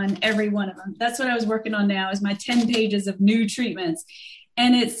say on every one of them. That's what I was working on now, is my 10 pages of new treatments.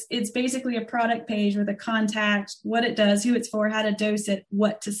 And it's basically a product page with a contact, what it does, who it's for, how to dose it,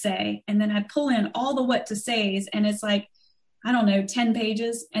 what to say. And then I pull in all the what to says, and it's like, 10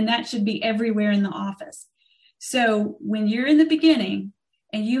 pages, and that should be everywhere in the office. So when you're in the beginning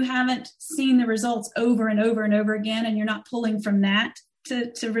and you haven't seen the results over and over and over again, and you're not pulling from that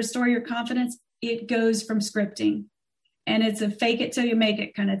to restore your confidence, it goes from scripting. And it's a fake it till you make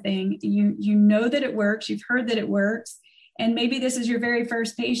it kind of thing. You know that it works. You've heard that it works. And maybe this is your very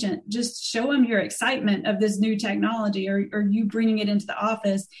first patient. Just show them your excitement of this new technology, or you bringing it into the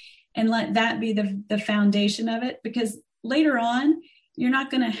office, and let that be the foundation of it. Because later on, you're not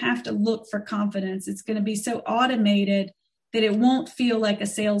going to have to look for confidence. It's going to be so automated that it won't feel like a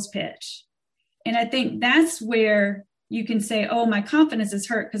sales pitch. And I think that's where you can say, oh, my confidence is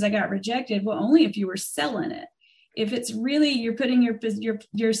hurt because I got rejected. Well, only if you were selling it. If it's really, you're putting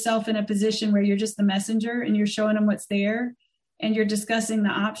yourself in a position where you're just the messenger and you're showing them what's there and you're discussing the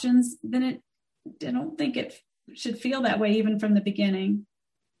options, then I don't think it should feel that way even from the beginning.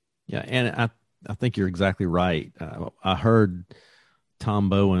 Yeah. And I think you're exactly right. I heard Tom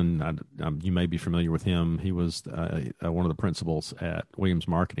Bowen, you may be familiar with him. He was one of the principals at Williams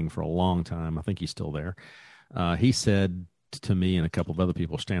Marketing for a long time. I think he's still there. He said to me and a couple of other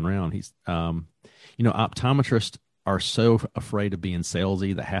people standing around, he's, optometrists are so afraid of being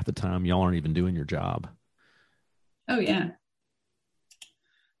salesy that half the time y'all aren't even doing your job. Oh, yeah.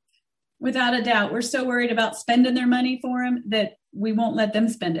 Without a doubt. We're so worried about spending their money for them that we won't let them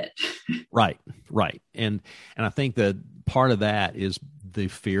spend it. Right. And I think that part of that is the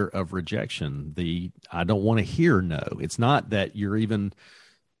fear of rejection. I don't want to hear no. It's not that you're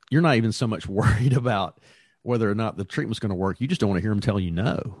not even so much worried about whether or not the treatment's going to work. You just don't want to hear them tell you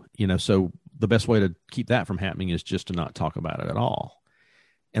no. So the best way to keep that from happening is just to not talk about it at all.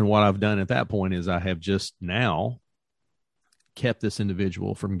 And what I've done at that point is I have just now kept this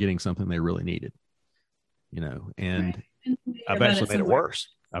individual from getting something they really needed, and right. I've actually made it worse.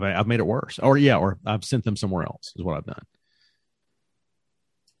 I've made it worse, or I've sent them somewhere else is what I've done.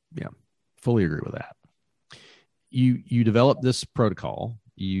 Yeah. Fully agree with that. You develop this protocol.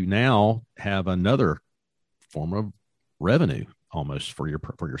 You now have another form of revenue almost for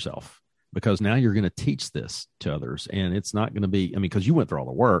yourself, because now you're going to teach this to others, and it's not going to be, because you went through all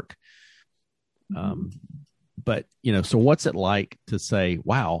the work. But, so what's it like to say,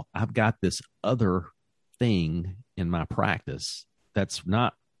 wow, I've got this other thing in my practice that's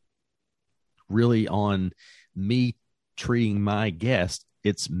not really on me treating my guests.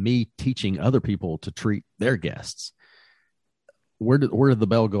 It's me teaching other people to treat their guests. Where did the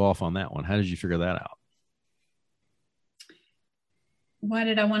bell go off on that one? How did you figure that out? Why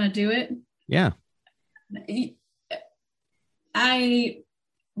did I want to do it? Yeah. I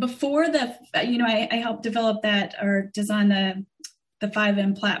helped develop that or design the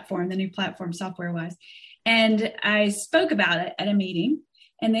 5M platform, the new platform software wise. And I spoke about it at a meeting,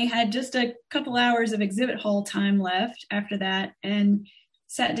 and they had just a couple hours of exhibit hall time left after that, and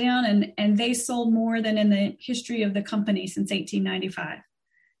sat down and they sold more than in the history of the company since 1895.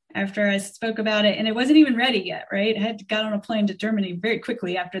 After I spoke about it, and it wasn't even ready yet, right? I had got on a plane to Germany very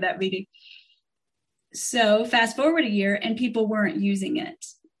quickly after that meeting. So fast forward a year, and people weren't using it.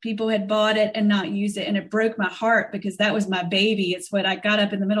 People had bought it and not used it. And it broke my heart, because that was my baby. It's what I got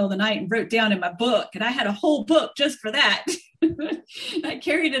up in the middle of the night and wrote down in my book. And I had a whole book just for that. I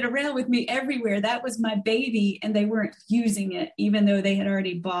carried it around with me everywhere. That was my baby. And they weren't using it, even though they had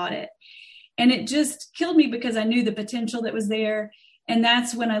already bought it. And it just killed me, because I knew the potential that was there. And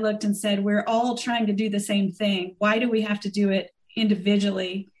that's when I looked and said, we're all trying to do the same thing. Why do we have to do it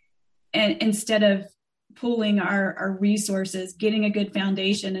individually, and instead of pooling our resources, getting a good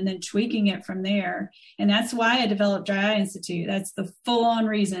foundation, and then tweaking it from there. And that's why I developed Dry Eye Institute. That's the full-on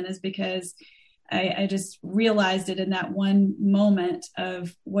reason, is because I just realized it in that one moment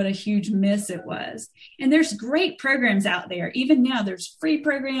of what a huge miss it was. And there's great programs out there. Even now, there's free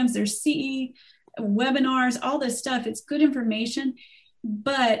programs, there's CE webinars, all this stuff. It's good information.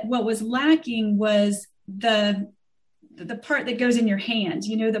 But what was lacking was the part that goes in your hand,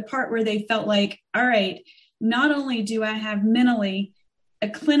 the part where they felt like, all right, not only do I have mentally a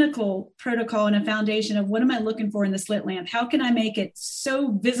clinical protocol and a foundation of what am I looking for in the slit lamp? How can I make it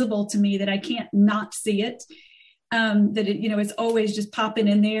so visible to me that I can't not see it? That it, it's always just popping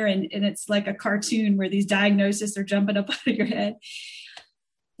in there, and it's like a cartoon where these diagnoses are jumping up out of your head.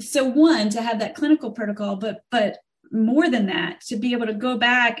 So one, to have that clinical protocol, but more than that, to be able to go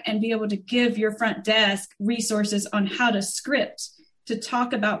back and be able to give your front desk resources on how to script, to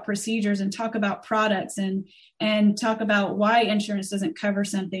talk about procedures and talk about products and talk about why insurance doesn't cover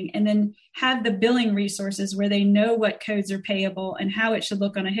something, and then have the billing resources where they know what codes are payable and how it should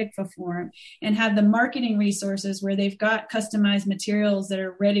look on a HCFA form, and have the marketing resources where they've got customized materials that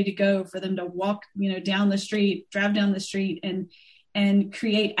are ready to go for them to walk, down the street, drive down the street and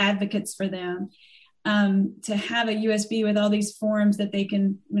create advocates for them. To have a USB with all these forms that they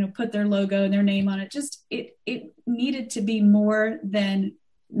can, put their logo and their name on it. Just, it needed to be more than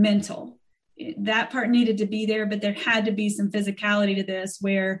mental. That part needed to be there, but there had to be some physicality to this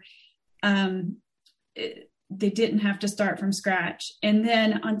where they didn't have to start from scratch. And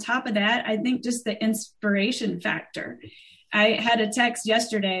then on top of that, I think just the inspiration factor. I had a text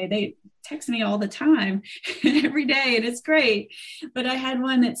yesterday. They text me all the time, every day, and it's great. But I had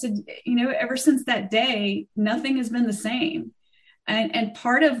one that said, ever since that day, nothing has been the same. And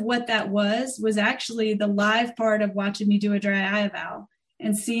part of what that was actually the live part of watching me do a dry eye eval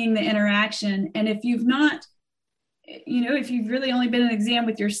and seeing the interaction. And if you've not, if you've really only been in an exam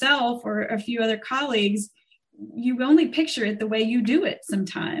with yourself or a few other colleagues, you only picture it the way you do it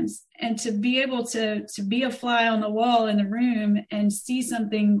sometimes. And to be able to be a fly on the wall in the room and see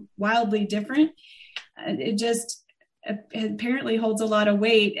something wildly different, it just apparently holds a lot of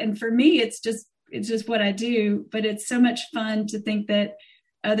weight. And for me, it's just what I do, but it's so much fun to think that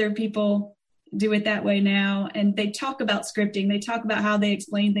other people do it that way now. And they talk about scripting. They talk about how they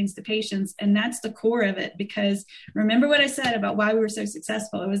explain things to patients. And that's the core of it, because remember what I said about why we were so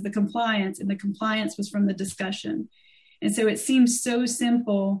successful. It was the compliance, and the compliance was from the discussion. And so it seems so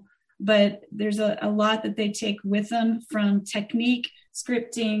simple, but there's a lot that they take with them, from technique,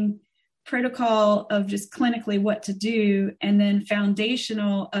 scripting, protocol of just clinically what to do, and then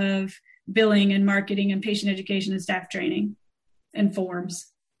foundational of billing and marketing and patient education and staff training and forms.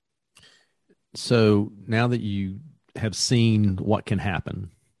 So now that you have seen what can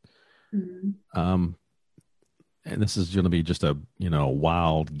happen, and this is going to be just a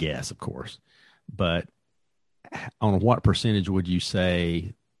wild guess, of course, but on what percentage would you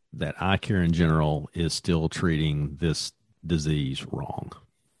say that eye care in general is still treating this disease wrong?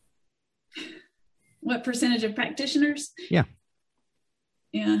 What percentage of practitioners? Yeah.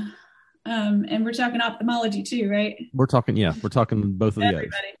 Yeah. And we're talking ophthalmology too, right? We're talking both of the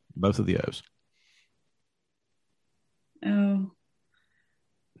Everybody. O's. Both of the O's. Oh,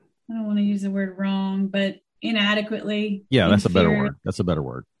 I don't want to use the word wrong, but inadequately. Yeah, that's a better word. That's a better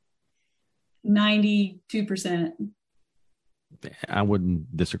word. 92%. I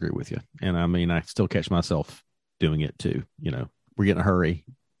wouldn't disagree with you. And I mean, I still catch myself doing it too. We're getting a hurry,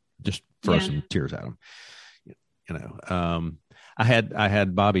 just throw some tears at them. I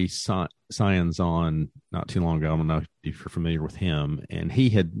had Bobby Science on not too long ago. I don't know if you're familiar with him, and he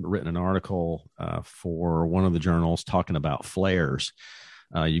had written an article for one of the journals talking about flares.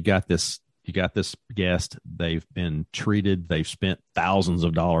 You got this guest. They've been treated. They've spent thousands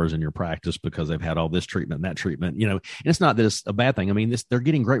of dollars in your practice because they've had all this treatment and that treatment. And it's not that it's a bad thing. I mean, they're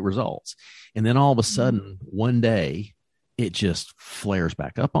getting great results, and then all of a sudden, one day, it just flares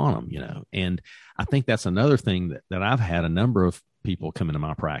back up on them. And I think that's another thing that I've had a number of people come into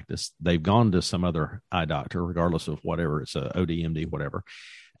my practice. They've gone to some other eye doctor, regardless of whatever, it's a OD, whatever.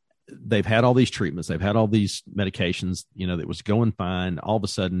 They've had all these treatments. They've had all these medications, that was going fine. All of a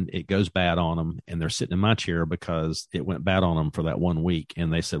sudden it goes bad on them, and they're sitting in my chair because it went bad on them for that 1 week.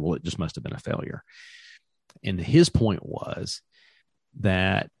 And they said, well, it just must've been a failure. And his point was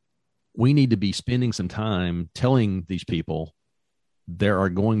that we need to be spending some time telling these people there are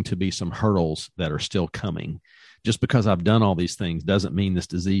going to be some hurdles that are still coming. Just because I've done all these things doesn't mean this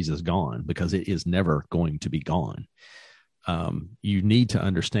disease is gone, because it is never going to be gone. You need to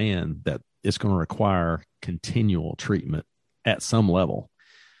understand that it's going to require continual treatment at some level.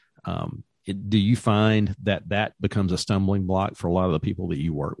 Do you find that becomes a stumbling block for a lot of the people that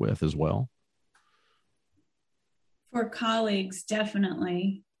you work with as well? For colleagues,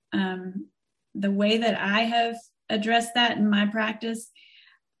 definitely. The way that I have addressed that in my practice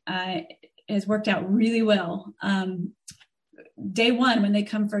has worked out really well. Day one, when they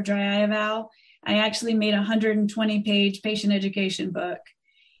come for dry eye eval, I actually made a 120-page patient education book.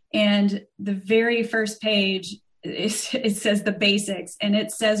 And the very first page, it says the basics, and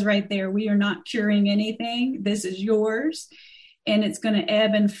it says right there, we are not curing anything. This is yours, and it's going to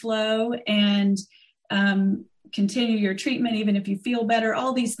ebb and flow and continue your treatment even if you feel better.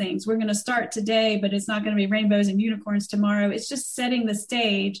 All these things. We're going to start today, but it's not going to be rainbows and unicorns tomorrow. It's just setting the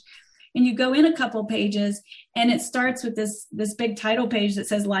stage. And you go in a couple pages, and it starts with this big title page that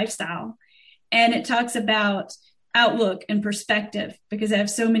says lifestyle, and it talks about outlook and perspective, because I have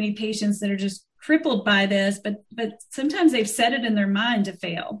so many patients that are just crippled by this, but sometimes they've set it in their mind to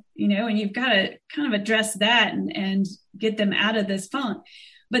fail, and you've got to kind of address that and get them out of this funk.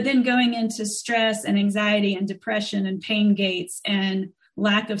 But then going into stress and anxiety and depression and pain gates and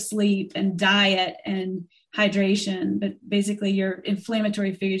lack of sleep and diet and hydration, but basically your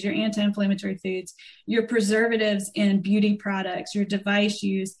inflammatory foods, your anti-inflammatory foods, your preservatives in beauty products, your device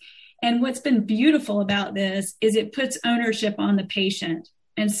use. And what's been beautiful about this is it puts ownership on the patient.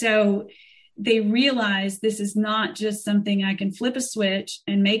 And so they realize this is not just something I can flip a switch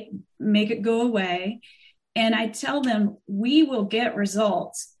and make it go away. And I tell them, we will get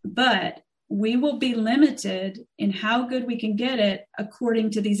results, but we will be limited in how good we can get it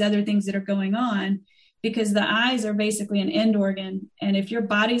according to these other things that are going on, because the eyes are basically an end organ. And if your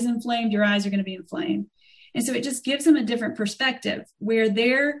body's inflamed, your eyes are going to be inflamed. And so it just gives them a different perspective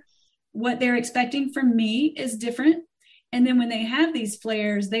where what they're expecting from me is different. And then when they have these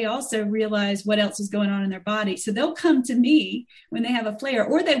flares, they also realize what else is going on in their body. So they'll come to me when they have a flare,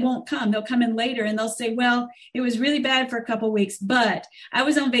 or they won't come. They'll come in later and they'll say, well, it was really bad for a couple of weeks, but I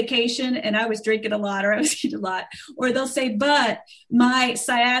was on vacation and I was drinking a lot, or I was eating a lot. Or they'll say, but my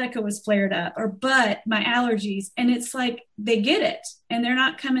sciatica was flared up, or but my allergies. And it's like they get it. And they're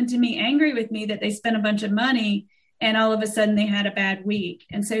not coming to me angry with me that they spent a bunch of money and all of a sudden they had a bad week.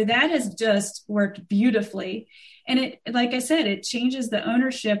 And so that has just worked beautifully. And it, like I said, it changes the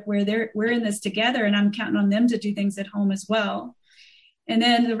ownership where we're in this together, and I'm counting on them to do things at home as well. And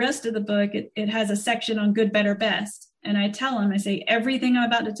then the rest of the book, it has a section on good, better, best. And I tell them, I say, everything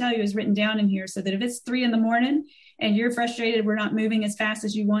I'm about to tell you is written down in here, so that if it's 3 a.m. and you're frustrated, we're not moving as fast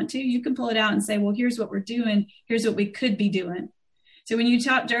as you want to, you can pull it out and say, well, here's what we're doing. Here's what we could be doing. So when you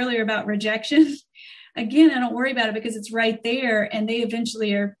talked earlier about rejection, again, I don't worry about it because it's right there, and they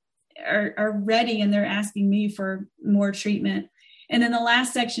eventually are ready, and they're asking me for more treatment. And then the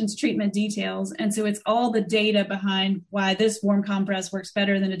last section is treatment details. And so it's all the data behind why this warm compress works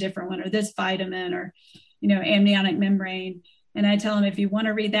better than a different one, or this vitamin, or, amniotic membrane. And I tell them, if you want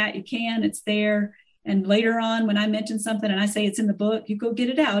to read that, you can, it's there. And later on, when I mention something and I say it's in the book, you go get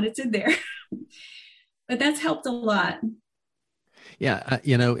it out, it's in there. But that's helped a lot. Yeah.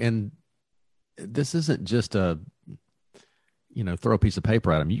 And this isn't just throw a piece of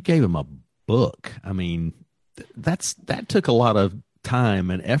paper at them. You gave them a book. I mean, that took a lot of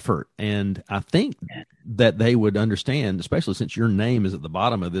time and effort. And I think that they would understand, especially since your name is at the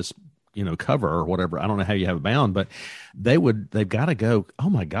bottom of this, cover or whatever. I don't know how you have it bound, but they've got to go, oh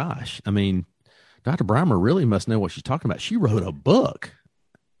my gosh. I mean, Dr. Breimer really must know what she's talking about. She wrote a book.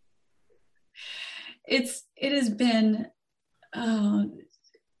 It has been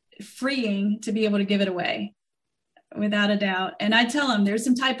freeing to be able to give it away, without a doubt. And I tell them there's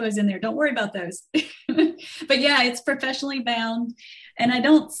some typos in there. Don't worry about those. But yeah, it's professionally bound. And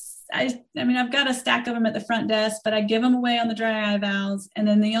I've got a stack of them at the front desk, but I give them away on the dry eye evals. And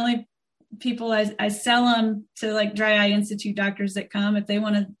then the only people I sell them to, like Dry Eye Institute doctors that come, if they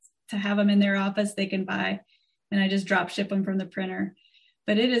want to have them in their office, they can buy, and I just drop ship them from the printer.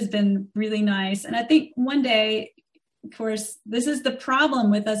 But it has been really nice. And I think one day, of course, this is the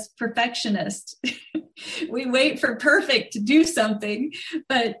problem with us perfectionists. We wait for perfect to do something,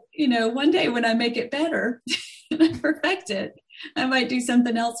 but one day when I make it better and I perfect it, I might do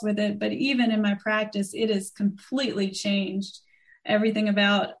something else with it. But even in my practice, it has completely changed everything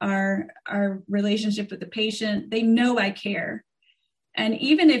about our relationship with the patient. They know I care. And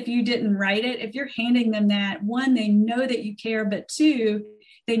even if you didn't write it, if you're handing them that, one, they know that you care, but two,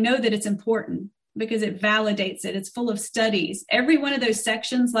 they know that it's important because it validates it. It's full of studies. Every one of those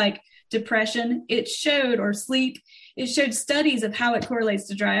sections, like depression, or sleep, it showed studies of how it correlates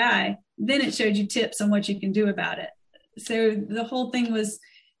to dry eye. Then it showed you tips on what you can do about it. So the whole thing was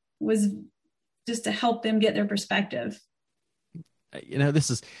just to help them get their perspective. this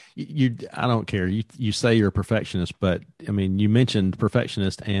is you. I don't care. You say you're a perfectionist, but I mean, you mentioned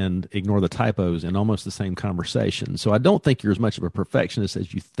perfectionist and ignore the typos in almost the same conversation. So I don't think you're as much of a perfectionist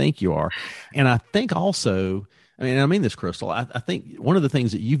as you think you are. And I think also, I mean this, Crystal. I think one of the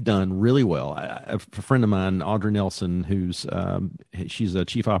things that you've done really well. A friend of mine, Audrey Nelson, she's a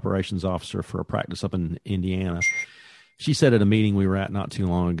chief operations officer for a practice up in Indiana. She said at a meeting we were at not too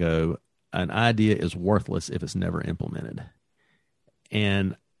long ago, an idea is worthless if it's never implemented.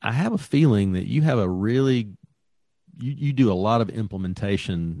 And I have a feeling that you have you do a lot of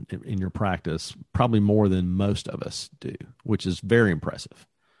implementation in your practice, probably more than most of us do, which is very impressive.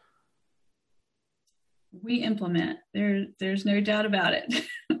 We implement. There's no doubt about it.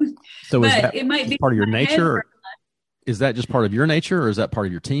 So it might be part of your nature? Is that just part of your nature, or is that part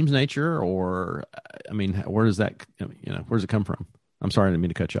of your team's nature? Or, I mean, where does that, where does it come from? I'm sorry, I didn't mean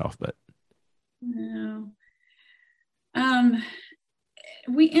to cut you off, but. No.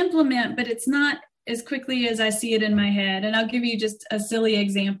 We implement, but it's not as quickly as I see it in my head. And I'll give you just a silly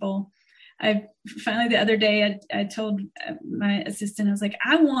example. Finally, the other day, I told my assistant, I was like,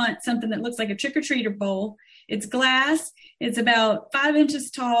 I want something that looks like a trick-or-treater bowl. It's glass. It's about 5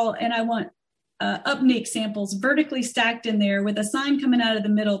 inches tall. And I want UPNIC samples vertically stacked in there with a sign coming out of the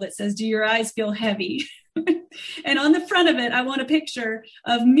middle that says, do your eyes feel heavy? And on the front of it, I want a picture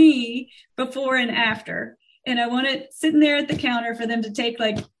of me before and after. And I want it sitting there at the counter for them to take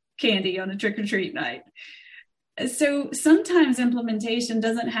like candy on a trick-or-treat night. So sometimes implementation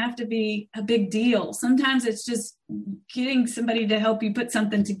doesn't have to be a big deal. Sometimes it's just getting somebody to help you put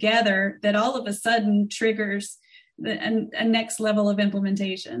something together that all of a sudden triggers a next level of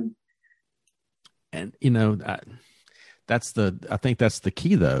implementation. And, I think that's the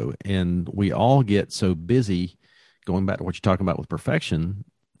key, though. And we all get so busy, going back to what you're talking about with perfection,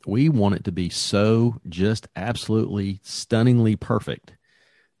 we want it to be so just absolutely stunningly perfect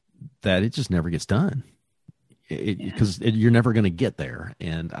that it just never gets done. Because you're never going to get there.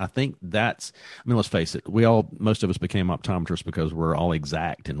 And I think let's face it, most of us became optometrists because we're all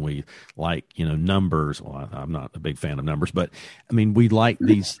exact and we like, numbers. Well, I'm not a big fan of numbers, but I mean, we like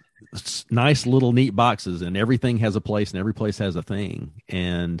these nice little neat boxes, and everything has a place and every place has a thing.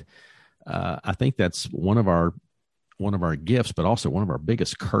 And I think that's one of our gifts, but also one of our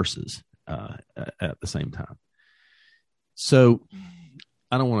biggest curses at the same time. So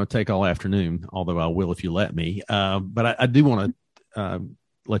I don't want to take all afternoon, although I will if you let me. But I do want to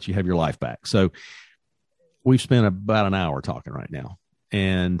let you have your life back. So we've spent about an hour talking right now,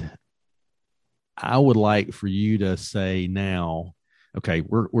 and I would like for you to say now, okay,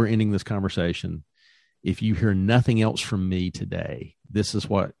 we're ending this conversation. If you hear nothing else from me today, this is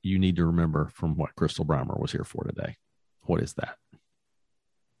what you need to remember from what Crystal Brymer was here for today. What is that?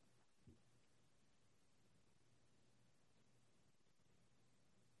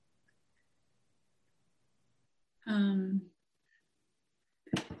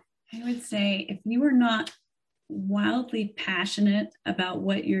 I would say if you are not wildly passionate about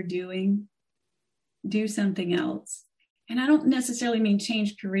what you're doing, do something else. And I don't necessarily mean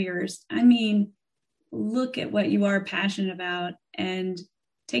change careers. I mean, look at what you are passionate about and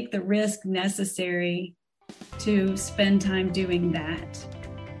take the risk necessary to spend time doing that.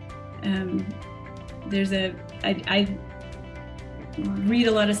 I read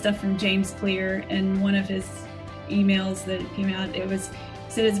a lot of stuff from James Clear, and one of his emails that came out,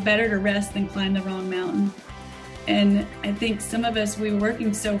 said it's better to rest than climb the wrong mountain. And I think some of us, we were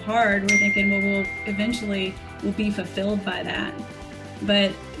working so hard, we're thinking, well, we'll be fulfilled by that.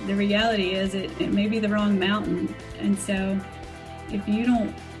 But the reality is it may be the wrong mountain. And so if you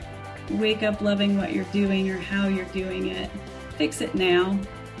don't wake up loving what you're doing or how you're doing it, fix it now,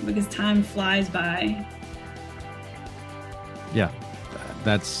 because time flies by. Yeah,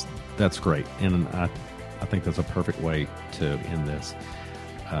 that's great. And I think that's a perfect way to end this.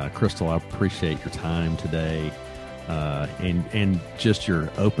 Crystal, I appreciate your time today, and just your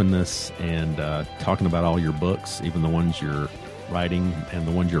openness and talking about all your books, even the ones you're writing and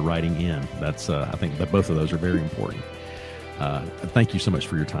the ones you're writing in. That's I think that both of those are very important. Thank you so much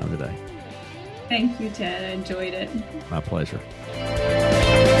for your time today. Thank you, Ted. I enjoyed it. My pleasure.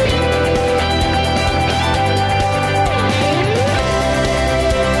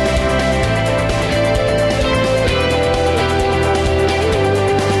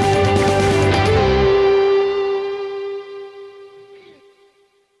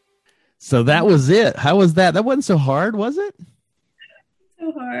 So that was it. How was that? That wasn't so hard, was it?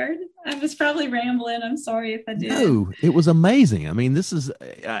 So hard. I was probably rambling. I'm sorry if I did. No, it was amazing. I mean,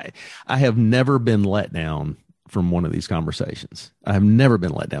 I have never been let down from one of these conversations. I have never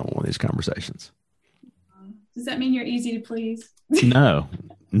been let down with one of these conversations. Does that mean you're easy to please? No.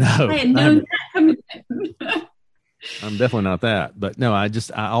 I had known that coming in. I'm definitely not that, but no, I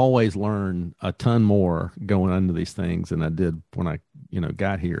always learn a ton more going into these things than I did when I,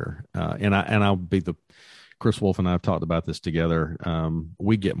 got here. And I'll be Chris Wolf and I have talked about this together.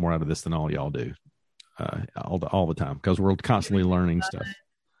 We get more out of this than all y'all do, all the time, because we're constantly learning stuff.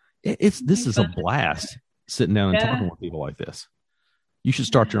 This is a blast sitting down and talking with people like this. You should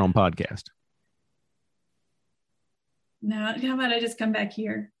start your own podcast. No, how about I just come back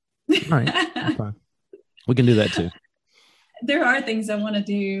here? All right, that's fine. We can do that too. There are things I want to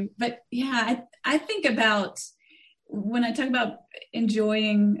do, but I think about when I talk about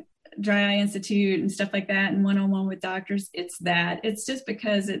enjoying Dry Eye Institute and stuff like that and one-on-one with doctors, it's just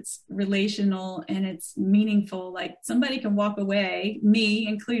because it's relational and it's meaningful. Like somebody can walk away, me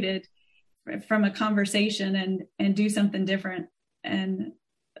included, from a conversation and do something different. And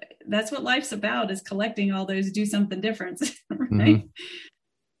that's what life's about, is collecting all those do something different. Right? Mm-hmm.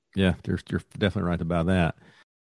 Yeah, you're definitely right about that.